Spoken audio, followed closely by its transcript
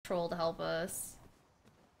troll to help us.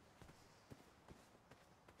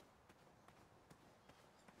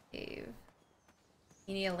 Cave.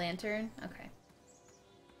 You need a lantern? Okay.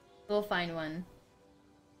 We'll find one.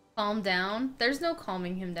 Calm down? There's no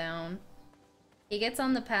calming him down. He gets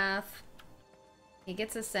on the path, he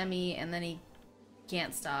gets a semi, and then he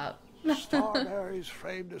can't stop. Starberries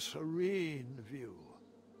framed a serene view.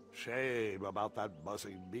 Shame about that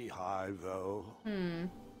buzzing beehive, though.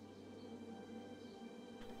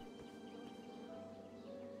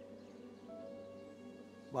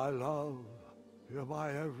 My love, you're my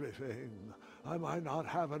everything. I might not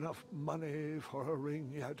have enough money for a ring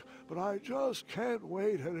yet, but I just can't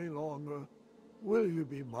wait any longer. Will you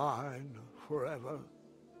be mine forever?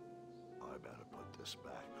 I better put this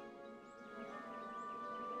back.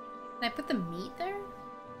 Can I put the meat there?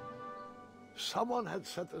 Someone had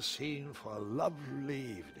set the scene for a lovely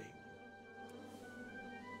evening.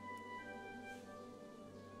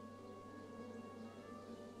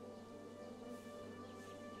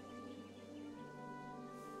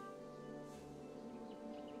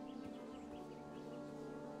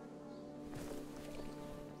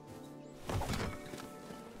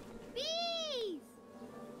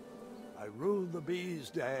 I ruined the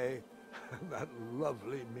bees' day and that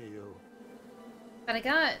lovely meal. But I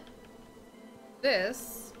got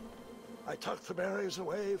this. I tucked the berries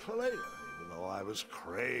away for later, even though I was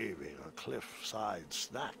craving a cliffside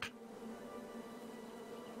snack.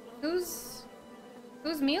 Whose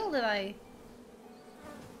meal did I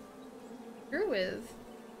screw with?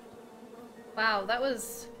 Wow, that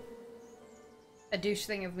was a douche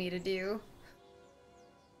thing of me to do.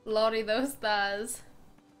 Lordy those thighs.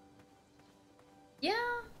 Yeah,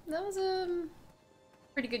 that was a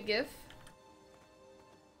pretty good gif.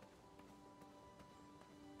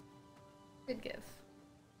 Good gif.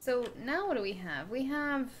 So now what do we have? We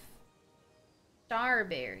have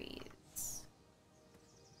starberries.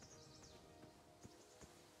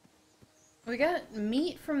 We got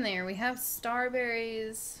meat from there. We have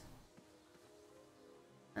starberries.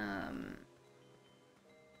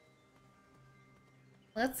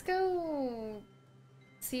 Let's go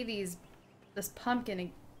see this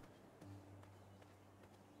pumpkin.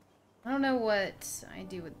 I don't know what I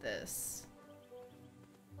do with this.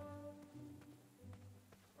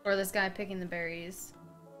 Or this guy picking the berries.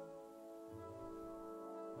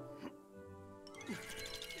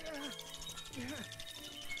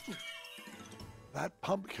 That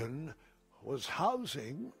pumpkin was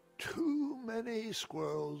housing too many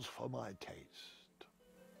squirrels for my taste.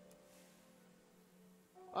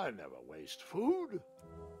 I never waste food.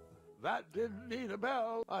 That didn't need a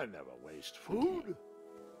bell. I never waste food.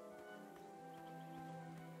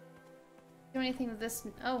 Do anything with this?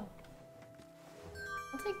 Oh.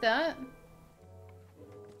 I'll take that.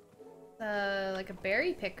 Like a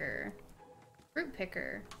berry picker. Fruit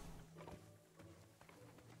picker.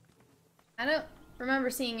 I don't remember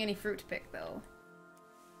seeing any fruit to pick, though.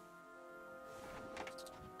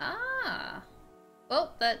 Ah!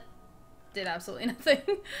 Well, that did absolutely nothing.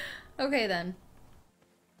 Okay, then.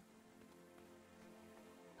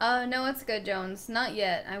 No, it's good, Jones. Not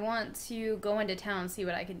yet. I want to go into town and see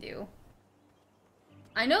what I can do.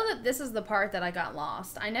 I know that this is the part that I got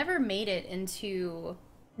lost. I never made it into...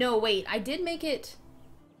 No, wait. I did make it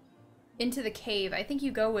into the cave. I think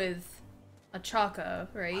you go with a Chaka,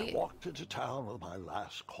 right? I walked into town with my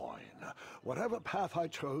last coin. Whatever path I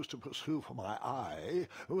chose to pursue for my eye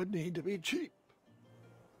would need to be cheap.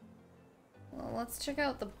 Well, let's check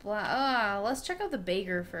out the let's check out the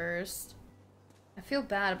baker first. I feel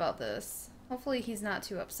bad about this. Hopefully he's not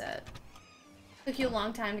too upset. Took you a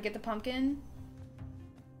long time to get the pumpkin?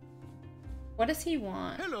 What does he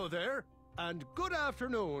want? Hello there, and good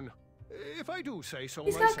afternoon. If I do say so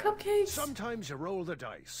He's myself, got cupcakes. sometimes you roll the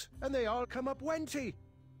dice, and they all come up wenty.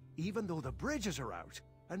 Even though the bridges are out,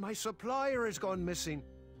 and my supplier has gone missing,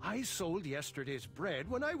 I sold yesterday's bread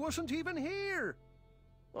when I wasn't even here.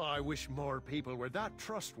 I wish more people were that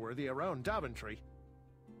trustworthy around Daventry.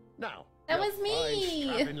 Now, That you was me.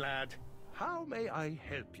 fine strapping lad. How may I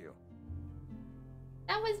help you?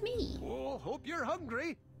 That was me. Oh, hope you're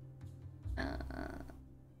hungry.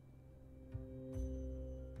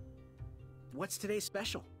 What's today's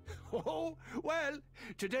special? Oh, well,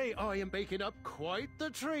 today I am baking up quite the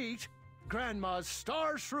treat. Grandma's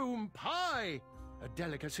star shroom pie. A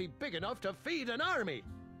delicacy big enough to feed an army.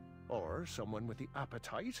 Or someone with the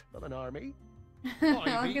appetite of an army.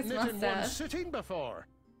 I've His eaten it in one mustache. sitting before.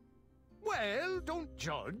 Well, don't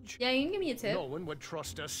judge. Yeah, you can give me a tip. No one would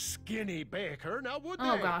trust a skinny baker, now would they?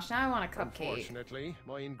 Oh gosh, now I want a cupcake. Unfortunately,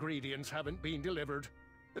 my ingredients haven't been delivered,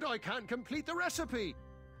 and I can't complete the recipe.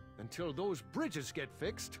 Until those bridges get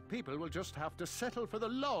fixed, people will just have to settle for the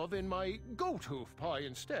love in my goat hoof pie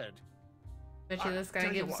instead. Bet you this guy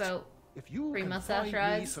Tell you gives what, out if you free can mustache find me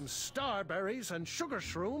rides. some starberries and sugar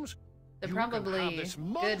shrooms, They're you can probably have this good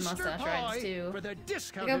monster mustache pie rides too. for the Look how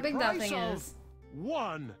discounted big that price thing of is.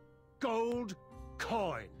 1 gold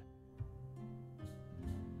coin.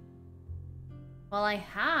 Well, I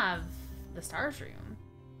have the Starshroom.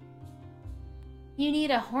 You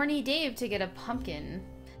need a horny Dave to get a pumpkin.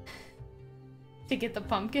 To get the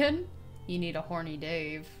pumpkin, you need a horny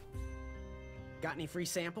Dave. Got any free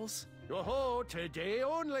samples? Oh, today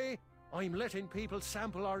only. I'm letting people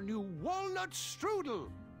sample our new walnut strudel.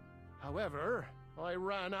 However, I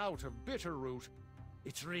ran out of bitterroot.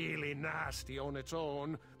 It's really nasty on its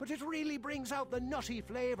own, but it really brings out the nutty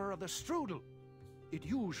flavor of the strudel. It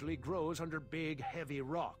usually grows under big, heavy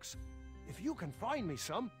rocks. If you can find me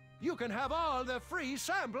some, you can have all the free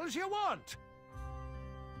samples you want.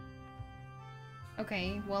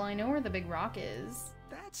 Okay, well I know where the big rock is.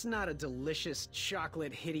 That's not a delicious,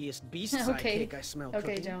 chocolate, hideous beast side Okay. cake I smell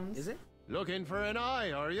Okay, cooking, Jones. is it? Looking for an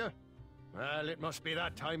eye, are you? Well, it must be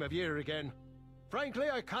that time of year again. Frankly,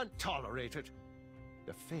 I can't tolerate it.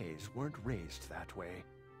 The Fays weren't raised that way.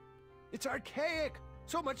 It's archaic.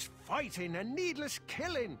 So much fighting and needless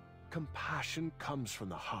killing. Compassion comes from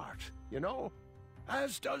the heart, you know?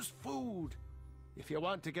 As does food. If you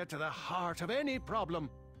want to get to the heart of any problem,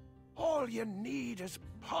 all you need is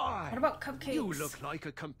pie. What about cupcakes? You look like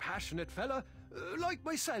a compassionate fella, like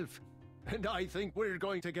myself. And I think we're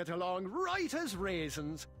going to get along right as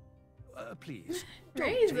raisins. Please, don't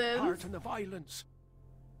take Raisins? part in the violence.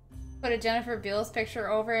 Put a Jennifer Beals picture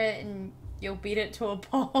over it and you'll beat it to a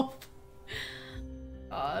pulp.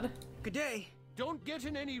 God. Good day. Don't get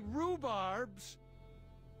in any rhubarbs.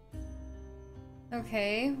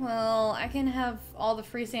 Okay, well, I can have all the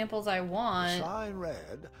free samples I want Sign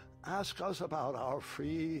read, ask us about our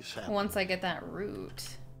free sample. once I get that root.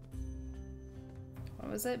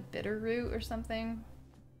 What was it? Bitter root or something?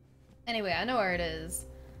 Anyway, I know where it is.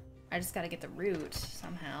 I just gotta get the root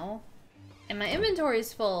somehow. And my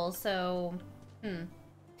inventory's full, so...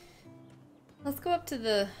 Let's go up to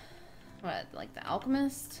the... What, like the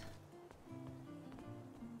alchemist?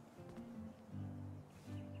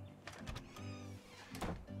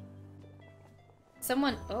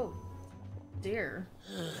 Someone... Oh. Dear.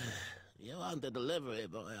 You aren't the delivery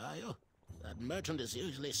boy, are you? That merchant is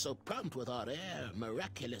usually so prompt with our rare,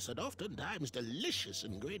 miraculous, and oftentimes delicious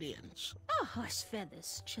ingredients. Oh, horse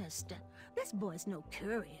feathers, Chester. This boy's no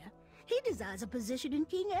courier. He desires a position in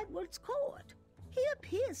King Edward's court. He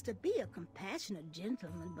appears to be a compassionate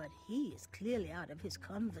gentleman, but he is clearly out of his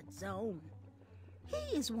comfort zone.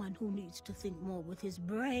 He is one who needs to think more with his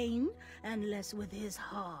brain and less with his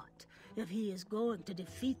heart if he is going to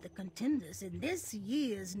defeat the contenders in this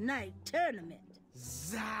year's night tournament.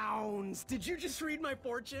 Zounds! Did you just read my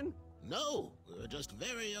fortune? No, we're just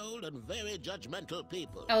very old and very judgmental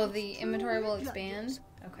people. Oh, the inventory will expand?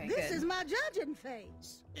 Okay, This good. is my judging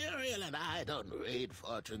phase. Ariel and I don't read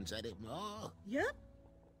fortunes anymore. Yep,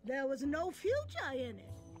 there was no future in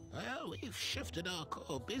it. Well, we've shifted our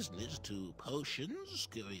core business to potions,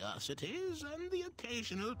 curiosities, and the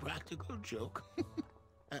occasional practical joke.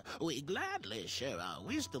 We gladly share our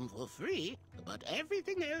wisdom for free, but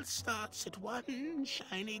everything else starts at 1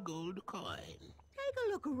 shiny gold coin. Take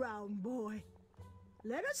a look around, boy.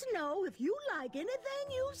 Let us know if you like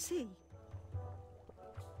anything you see.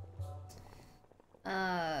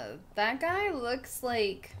 That guy looks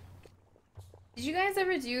like... Did you guys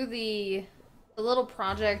ever do the little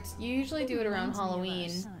project? You usually do it around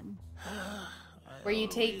Halloween, where you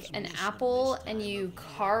take an apple and you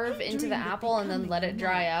carve into the apple and then let it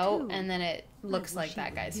dry out, and then it looks like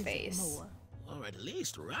that guy's face. Or at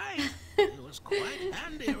least right. It was quite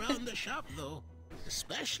handy around the shop, though.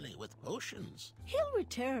 Especially with potions. He'll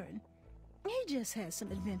return. He just has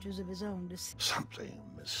some adventures of his own to see. Something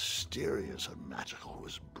mysterious and magical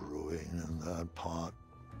was brewing in that pot.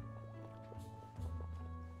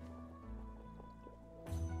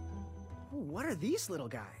 What are these little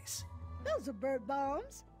guys? Those are bird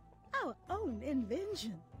bombs. Our own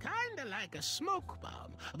invention. Kinda like a smoke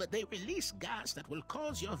bomb, but they release gas that will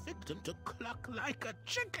cause your victim to cluck like a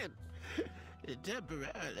chicken.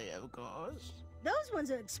 Temporarily, of course. Those ones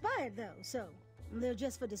are expired, though, so they're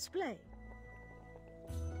just for display.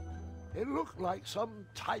 It looked like some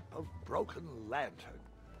type of broken lantern.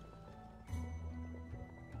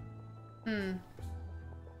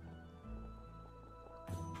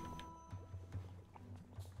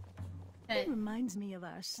 It reminds me of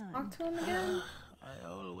our son. Talk to him again? I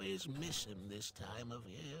always miss him this time of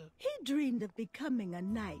year. He dreamed of becoming a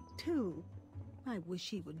knight, too. I wish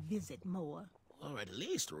he would visit more. Or at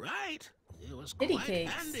least write. It was Kitty quite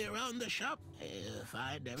cakes. handy around the shop.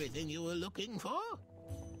 Find everything you were looking for?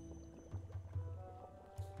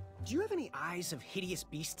 Do you have any eyes of hideous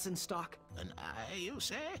beasts in stock? An eye, you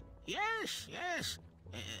say? Yes, yes.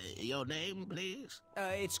 Your name, please?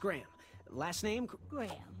 It's Graham. Last name?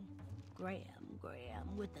 Graham,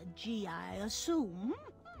 with a G, I assume.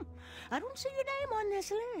 I don't see your name on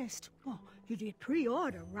this list. Oh, you did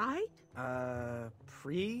pre-order, right?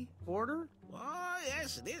 Pre-order? Oh,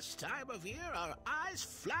 yes, this time of year our eyes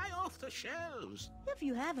fly off the shelves. If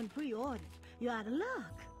you haven't pre-ordered, you're out of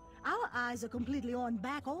luck. Our eyes are completely on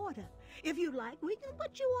back order. If you'd like, we can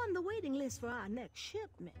put you on the waiting list for our next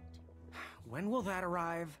shipment. When will that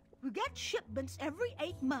arrive? We get shipments every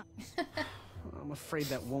 8 months. I'm afraid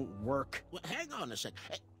that won't work. Well, hang on a sec.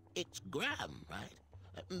 It's Graham, right?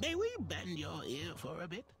 May we bend your ear for a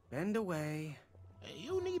bit? Bend away.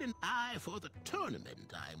 You need an eye for the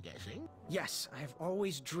tournament, I'm guessing. Yes, I have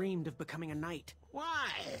always dreamed of becoming a knight. Why?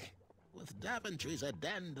 With Daventry's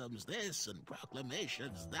addendums this and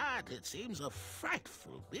proclamations that, it seems a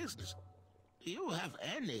frightful business. Do you have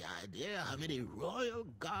any idea how many royal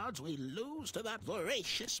guards we lose to that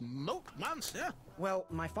voracious moat monster? Well,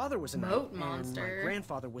 my father was a knight, Moat and monster. my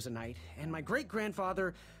grandfather was a knight, and my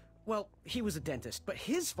great-grandfather, well, he was a dentist, but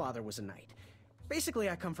his father was a knight. Basically,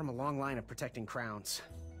 I come from a long line of protecting crowns.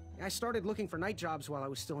 I started looking for knight jobs while I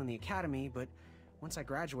was still in the academy, but once I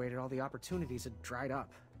graduated, all the opportunities had dried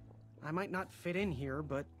up. I might not fit in here,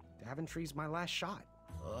 but Daventry's my last shot.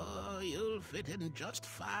 Oh, you'll fit in just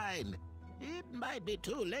fine. It might be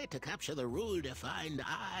too late to capture the rule-defined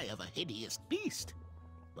eye of a hideous beast.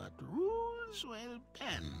 But rules will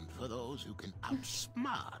bend for those who can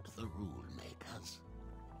outsmart the rule makers.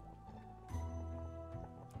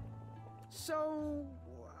 So,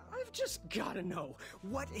 I've just gotta know,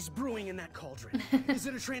 what is brewing in that cauldron? Is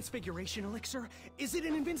it a transfiguration elixir? Is it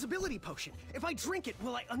an invincibility potion? If I drink it,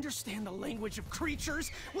 will I understand the language of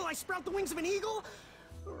creatures? Will I sprout the wings of an eagle?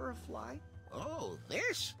 Or a fly? Oh,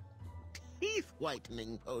 this?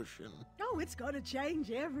 Teeth-whitening potion. Oh, it's gonna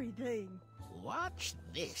change everything. Watch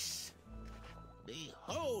this.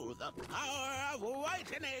 Behold the power of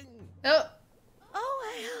whitening. Oh,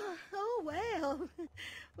 Oh, well.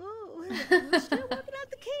 Oh, we're still working out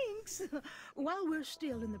the kinks. While we're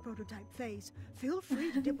still in the prototype phase, feel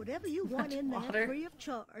free to dip whatever you want in there Water. free of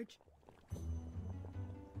charge.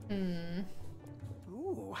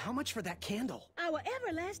 Ooh, how much for that candle? Our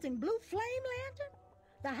everlasting blue flame lantern?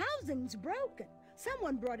 The housing's broken.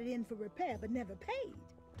 Someone brought it in for repair but never paid.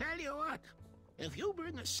 Tell you what, if you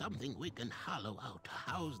bring us something we can hollow out to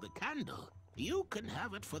house the candle, you can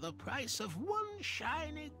have it for the price of one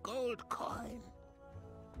shiny gold coin.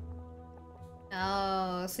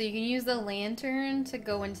 oh, so you can use the lantern to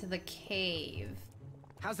go into the cave.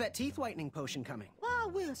 How's that teeth whitening potion coming?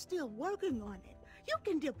 While we're still working on it, you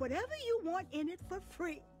can dip whatever you want in it for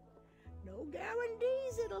free. No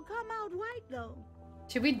guarantees it'll come out right, though.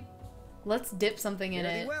 Should we? Let's dip something in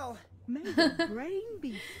Very it. well. May the brain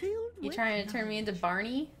be filled You with trying to turn me into knowledge.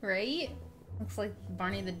 Barney, right? Looks like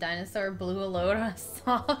Barney the dinosaur blew a load on a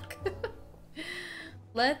sock.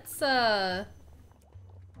 Let's,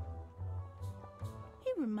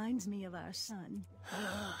 He reminds me of our son.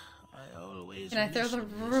 I always can I throw miss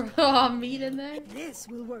the this. raw meat in there? This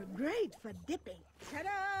will work great for dipping.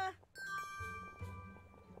 Ta-da!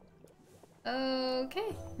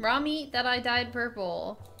 Okay. Raw meat that I dyed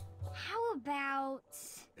purple. How about...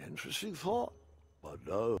 Interesting thought, but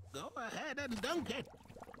no. Go ahead and dunk it.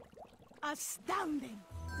 Astounding!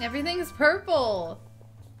 Everything's purple.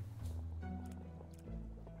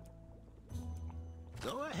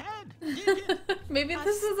 Go ahead. Dig it. Maybe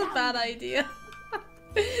this is a bad idea.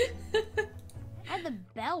 How'd the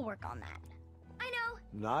bell work on that? I know.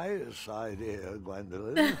 Nice idea,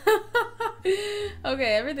 Gwendolyn.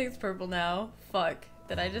 Okay, everything's purple now. Fuck.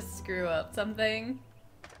 Did I just screw up something?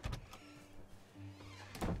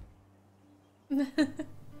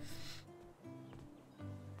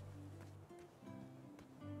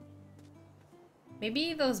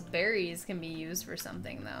 Maybe those berries can be used for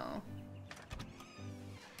something, though.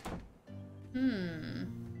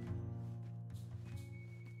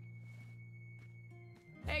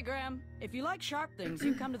 Hey, Graham. If you like sharp things,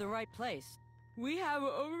 you've come to the right place. We have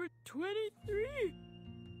over 23.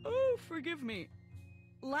 Oh, forgive me.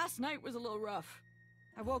 Last night was a little rough.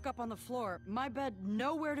 I woke up on the floor, my bed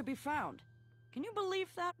nowhere to be found. Can you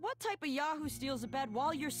believe that? What type of yahoo steals a bed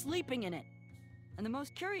while you're sleeping in it? And the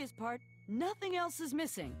most curious part, nothing else is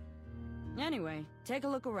missing. Anyway, take a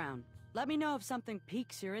look around. Let me know if something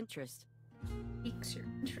piques your interest. Piques your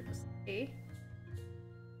interest, eh?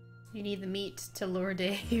 You need the meat to lure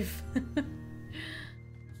Dave.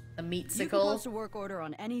 The meat You can sickle. post a work order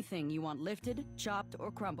on anything you want lifted, chopped,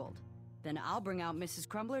 or crumbled. Then I'll bring out Mrs.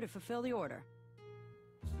 Crumbler to fulfill the order.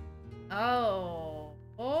 Oh.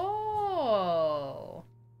 Oh.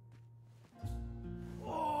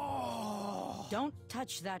 Don't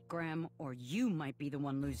touch that, Graham, or you might be the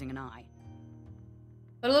one losing an eye.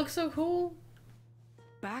 But it looks so cool.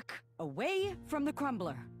 Back away from the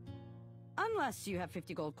crumbler. Unless you have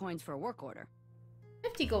 50 gold coins for a work order.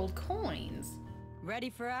 50 gold coins. Ready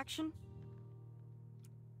for action?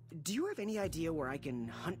 Do you have any idea where I can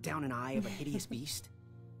hunt down an eye of a hideous beast?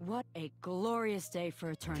 What a glorious day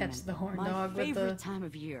for a tournament. Catch the horn My dog with favorite the time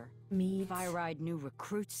of year. meat. Fire-eyed new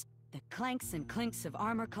recruits, the clanks and clinks of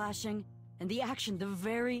armor clashing, and the action the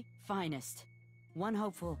very finest. One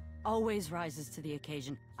hopeful always rises to the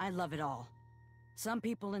occasion. I love it all. Some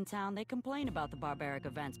people in town, they complain about the barbaric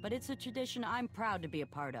events, but it's a tradition I'm proud to be a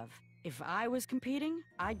part of. If I was competing,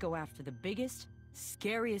 I'd go after the biggest,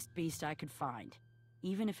 scariest beast I could find,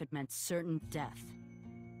 even if it meant certain death.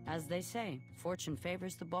 As they say, fortune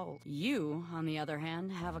favors the bold. You, on the other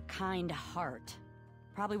hand, have a kind heart.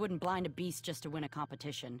 Probably wouldn't blind a beast just to win a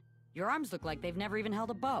competition. Your arms look like they've never even held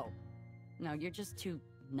a bow. No, you're just too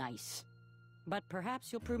nice. But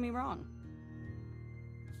perhaps you'll prove me wrong.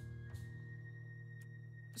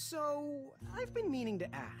 So, I've been meaning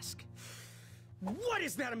to ask. What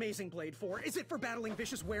is that amazing blade for? Is it for battling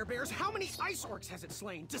vicious werebears? How many ice orcs has it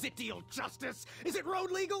slain? Does it deal justice? Is it road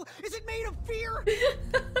legal? Is it made of fear?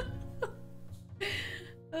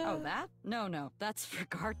 Oh, that? No, that's for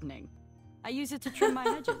gardening. I use it to trim my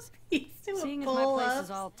hedges. He's doing Seeing as my pull-ups. place is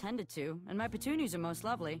all tended to, and my petunias are most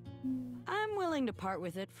lovely, I'm willing to part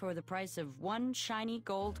with it for the price of 1 shiny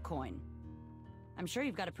gold coin. I'm sure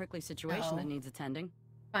you've got a prickly situation that needs attending.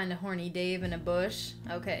 Find a horny Dave in a bush.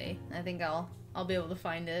 Okay, I think I'll be able to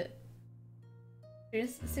find it.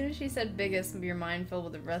 As soon as she said biggest, your mind filled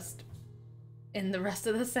with the rest in the rest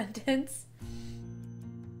of the sentence.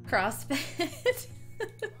 CrossFit.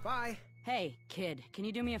 Bye. Hey, kid, can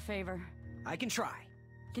you do me a favor? I can try.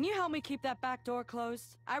 Can you help me keep that back door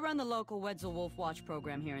closed? I run the local Wetzel Wolf Watch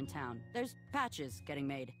program here in town. There's patches getting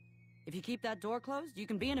made. If you keep that door closed, you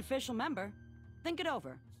can be an official member. Think it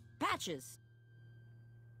over. Patches!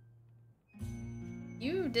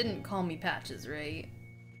 You didn't call me Patches, right?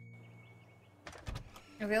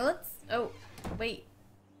 Okay, let's... Oh, wait.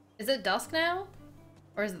 Is it dusk now?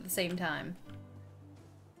 Or is it the same time?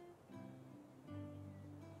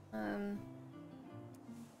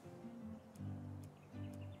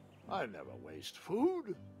 I never waste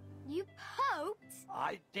food. You poked?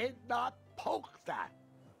 I did not poke that.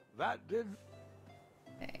 That didn't...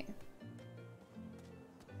 Okay.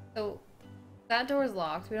 So, that door's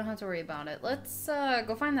locked. We don't have to worry about it. Let's,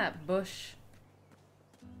 go find that bush.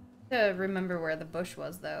 To remember where the bush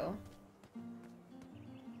was, though.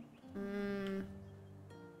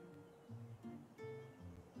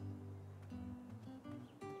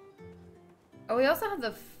 Oh, we also have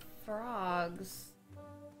the frogs.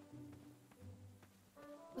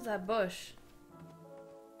 What's that bush?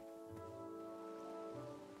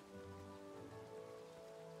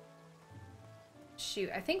 Shoot,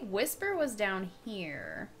 I think Whisper was down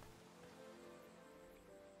here.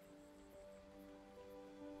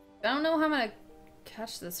 I don't know how I'm gonna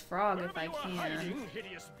catch this frog if I can.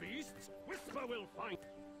 Hideous beasts, Whisper will find.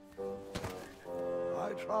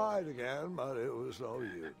 I tried again, but it was no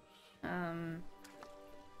use.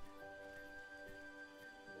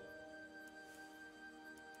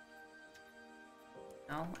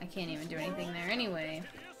 No, I can't even do anything there anyway.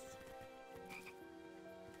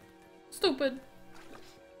 Stupid.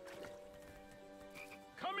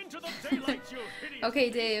 Come into the daylight, you hideous. Okay,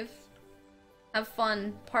 Dave. Have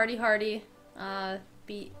fun. Party hardy.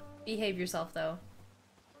 Behave yourself, though.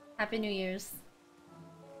 Happy New Year's.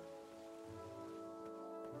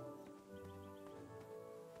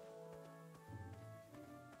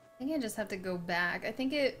 I think I just have to go back. I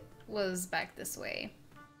think it was back this way.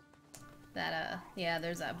 That, yeah,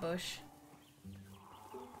 there's that bush.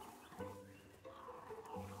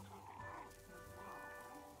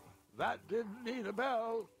 That didn't need a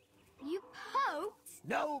bell. You poked?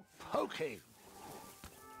 No poking.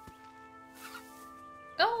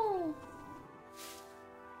 Oh!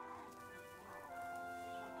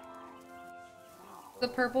 The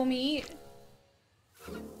purple meat.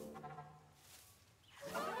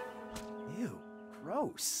 Ew,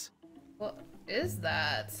 gross. What is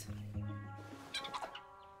that?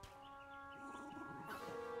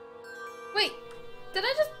 Wait, did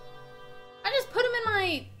I just put him in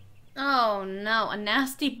my... Oh no, a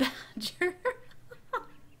nasty badger.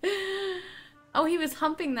 Oh Oh, he was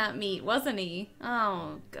humping that meat, wasn't he?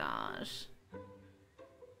 Oh, gosh.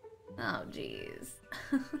 Oh, jeez.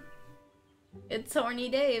 It's Horny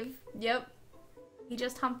Dave. Yep. He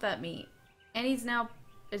just humped that meat. And he's now...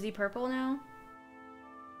 Is he purple now?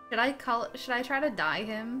 Should I try to dye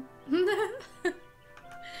him?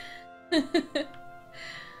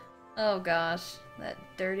 Oh, gosh. That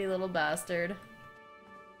dirty little bastard.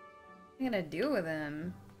 What am I gonna do with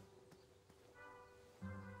him?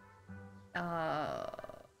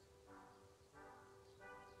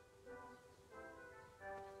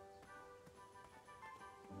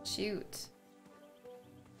 Shoot.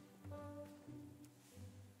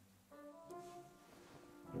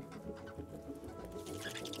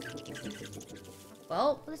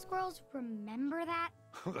 Well, Will the squirrels remember that?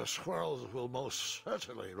 The squirrels will most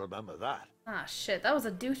certainly remember that. ah, shit, that was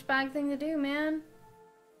a douchebag thing to do, man.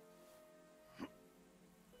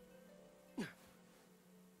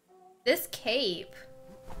 This cape.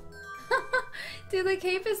 Dude, the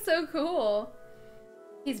cape is so cool.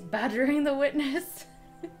 He's badgering the witness.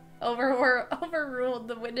 Overruled.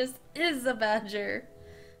 The witness is a badger.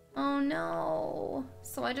 Oh no.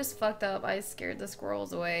 So I just fucked up. I scared the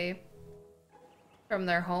squirrels away from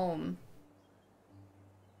their home.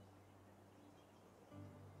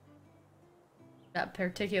 That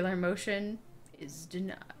particular motion is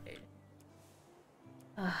denied.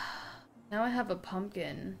 Now I have a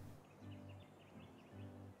pumpkin.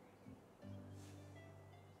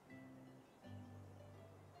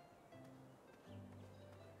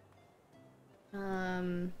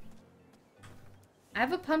 I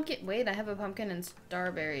have a pumpkin. Wait, I have a pumpkin and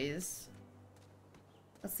starberries.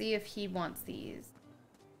 Let's see if he wants these.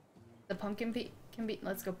 The pumpkin can be.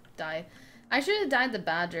 Let's go dye. I should have dyed the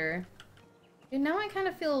badger. Dude, now I kind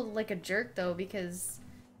of feel like a jerk though because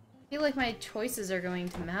I feel like my choices are going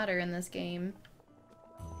to matter in this game.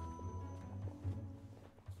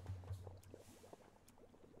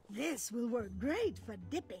 This will work great for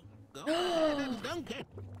dipping. Go ahead and dunk it.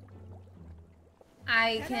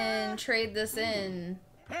 I can trade this in.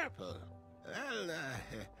 Purple. Well,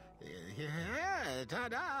 yeah,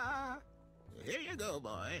 ta-da. Here you go,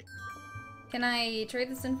 boy. Can I trade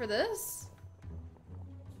this in for this?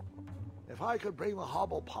 If I could bring the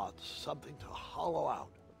Hobblepots something to hollow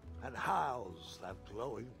out and house that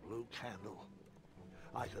glowing blue candle,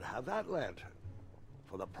 I could have that lantern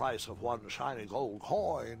for the price of one shiny gold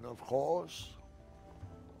coin, of course.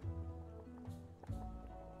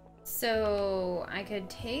 So I could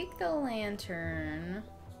take the lantern,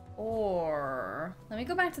 or let me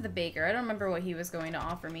go back to the baker. I don't remember what he was going to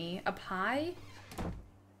offer me. A pie?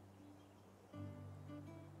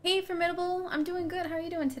 Hey, Formidable. I'm doing good. How are you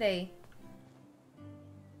doing today?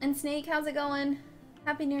 And Snake, how's it going?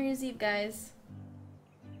 Happy New Year's Eve, guys.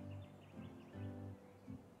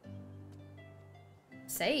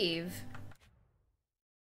 Save?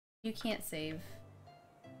 You can't save.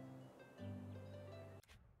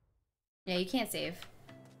 Yeah, you can't save.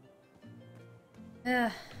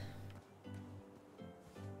 Ugh.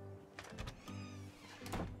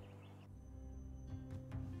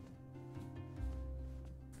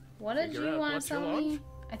 What did you want to sell me?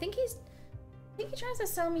 I think he tries to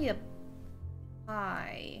sell me a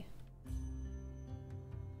pie.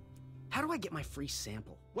 How do I get my free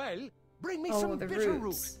sample? Well, bring me Oh, some the bitter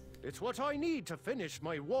roots. root. It's what I need to finish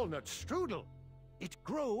my walnut strudel. It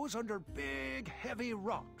grows under big, heavy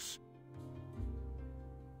rocks.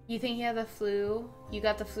 You think you have the flu? You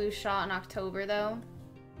got the flu shot in October, though?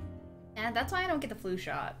 And that's why I don't get the flu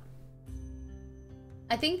shot.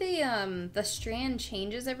 I think the strand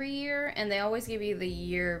changes every year, and they always give you the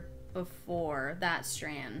year before that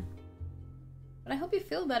strand. But I hope you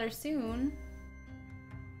feel better soon.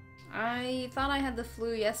 I thought I had the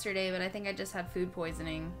flu yesterday, but I think I just had food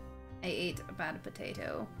poisoning. I ate a bad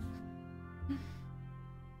potato.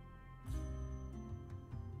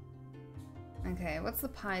 Okay, what's the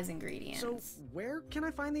pie's ingredients? So, where can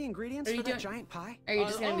I find the ingredients Are for you that doing- giant pie? Are you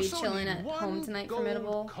just I'll gonna be also chilling need at one home tonight, gold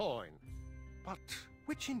Formidable? coin. But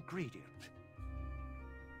which ingredient?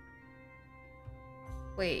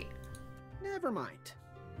 Wait. Never mind.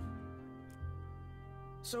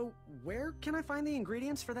 So, where can I find the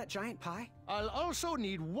ingredients for that giant pie? I'll also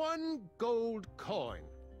need one gold coin.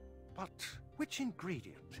 But which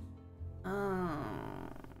ingredient? Oh.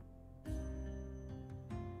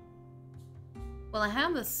 Well, I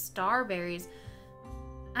have the starberries.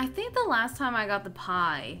 I think the last time I got the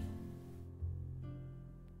pie,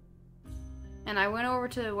 and I went over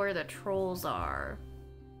to where the trolls are.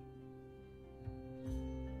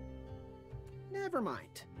 Never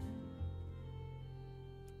mind.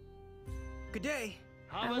 Good day.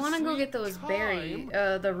 I want to go get those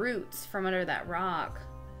the roots from under that rock.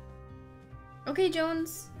 Okay,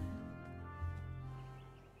 Jones.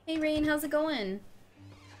 Hey, Rain, how's it going?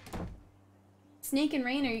 Snake and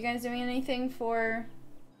Rain, are you guys doing anything for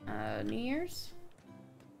New Year's?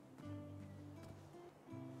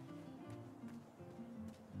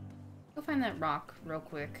 Go find that rock real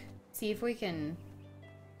quick. See if we can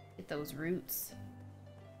get those roots.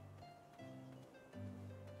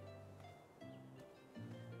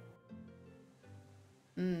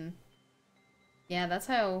 Yeah, that's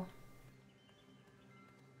how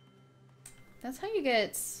you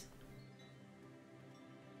get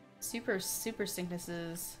super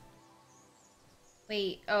sicknesses.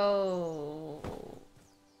 Wait, oh.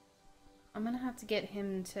 I'm gonna have to get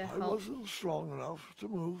him to help. I wasn't strong enough to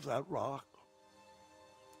move that rock.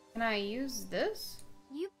 Can I use this?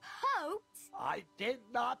 You poked? I did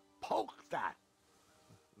not poke that.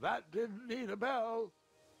 That didn't need a bell.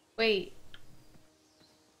 Wait.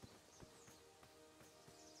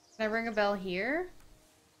 Can I ring a bell here?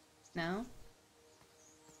 No?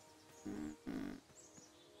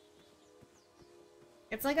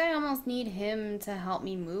 It's like I almost need him to help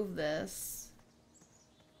me move this.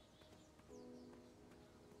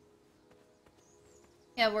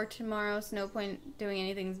 Yeah, work tomorrow, so no point doing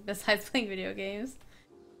anything besides playing video games.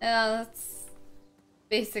 That's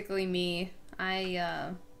basically me.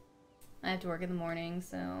 I have to work in the morning,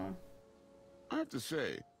 so... I have to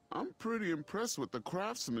say, I'm pretty impressed with the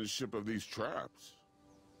craftsmanship of these traps.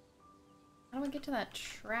 How do we get to that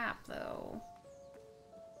trap, though?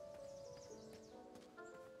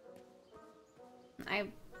 I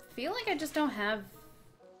feel like I just don't have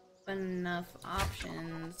enough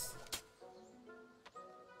options.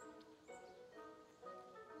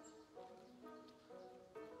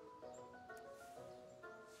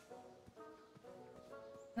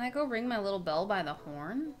 Can I go ring my little bell by the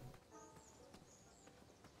horn?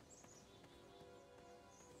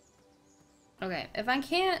 Okay, if I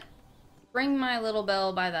can't ring my little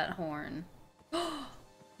bell by that horn...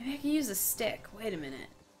 Maybe I can use a stick. Wait a minute.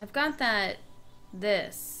 I've got that...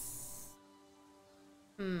 this.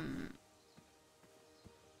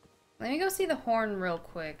 Let me go see the horn real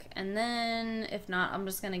quick, and then, if not, I'm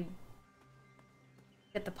just gonna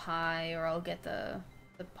get the pie, or I'll get the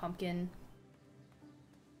pumpkin.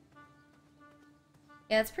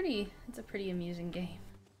 Yeah, it's a pretty amusing game.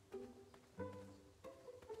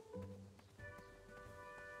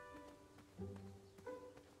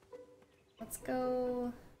 Let's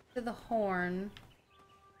go to the horn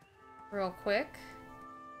real quick.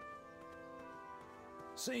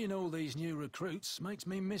 Seeing all these new recruits makes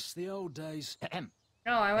me miss the old days. Oh,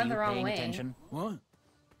 I went the wrong way. Attention? What?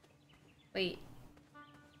 Wait.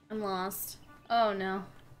 I'm lost. Oh no.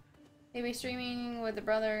 Maybe streaming with the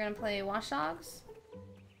brother gonna play Watch Dogs?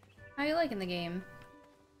 How you liking the game?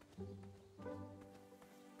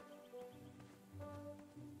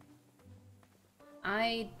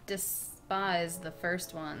 I despise the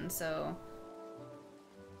first one, so...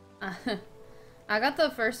 I got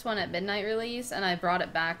the first one at midnight release, and I brought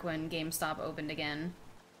it back when GameStop opened again.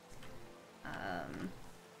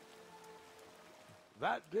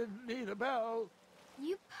 That didn't need a bell.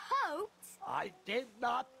 You poked? I did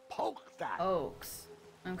not poke that. Oaks.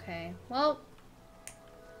 Okay. Well,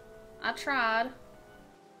 I tried.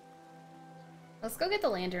 Let's go get the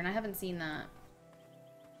lantern. I haven't seen that.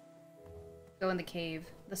 Go in the cave.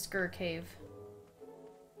 The Skur Cave.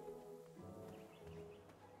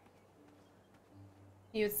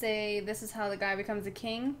 You would say this is how the guy becomes a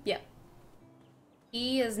king? Yep.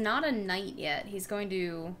 He is not a knight yet. He's going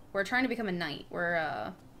to... We're trying to become a knight.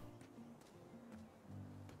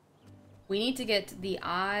 We need to get the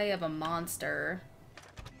eye of a monster.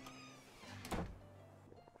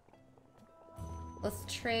 Let's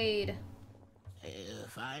trade.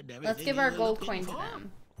 Let's give our gold coin to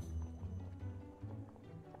them.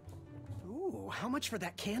 Ooh, how much for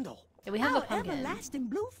that candle? Yeah, we have a pumpkin. Everlasting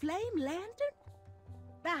blue flame lantern?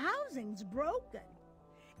 The housing's broken.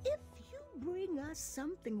 If you bring us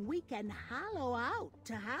something we can hollow out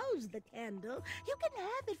to house the candle, you can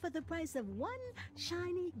have it for the price of one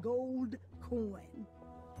shiny gold coin.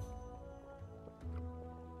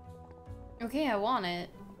 Okay, I want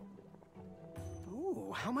it.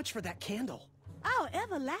 Ooh, how much for that candle? Our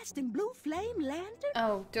everlasting blue flame lantern?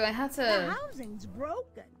 Oh, do I have to... The housing's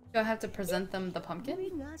broken. Do I have to present them the pumpkin?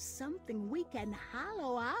 Bring us something we can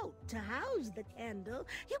hollow out to house the candle.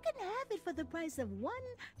 You can have it for the price of one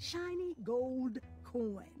shiny gold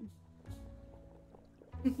coin.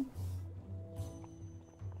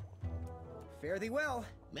 Fare thee well.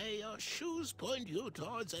 May your shoes point you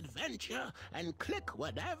towards adventure and click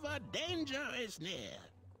whatever danger is near.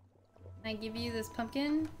 Can I give you this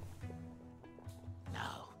pumpkin?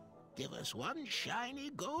 Now, give us one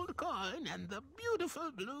shiny gold coin and the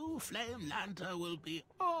beautiful blue flame lantern will be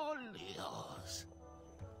all yours.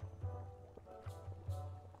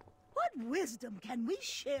 What wisdom can we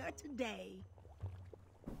share today?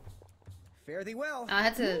 Fare thee well. I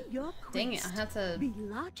had to. Your Dang it! I had to be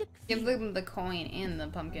logic give them the coin and the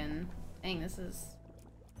pumpkin. Dang, this is.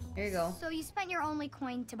 Here you go. So you spent your only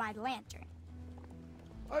coin to buy the lantern.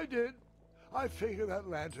 I did. I figured that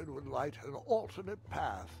lantern would light an alternate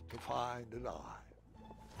path to find an eye.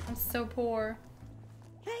 I'm so poor.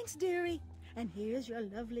 Thanks, dearie. And here's your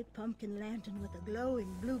lovely pumpkin lantern with a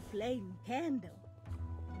glowing blue flame candle.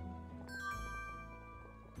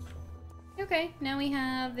 Okay, now we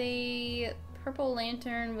have a purple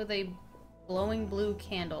lantern with a glowing blue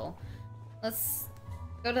candle. Let's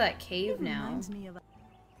go to that cave now. Reminds me of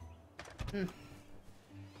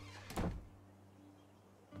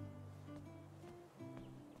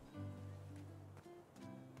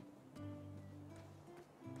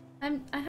I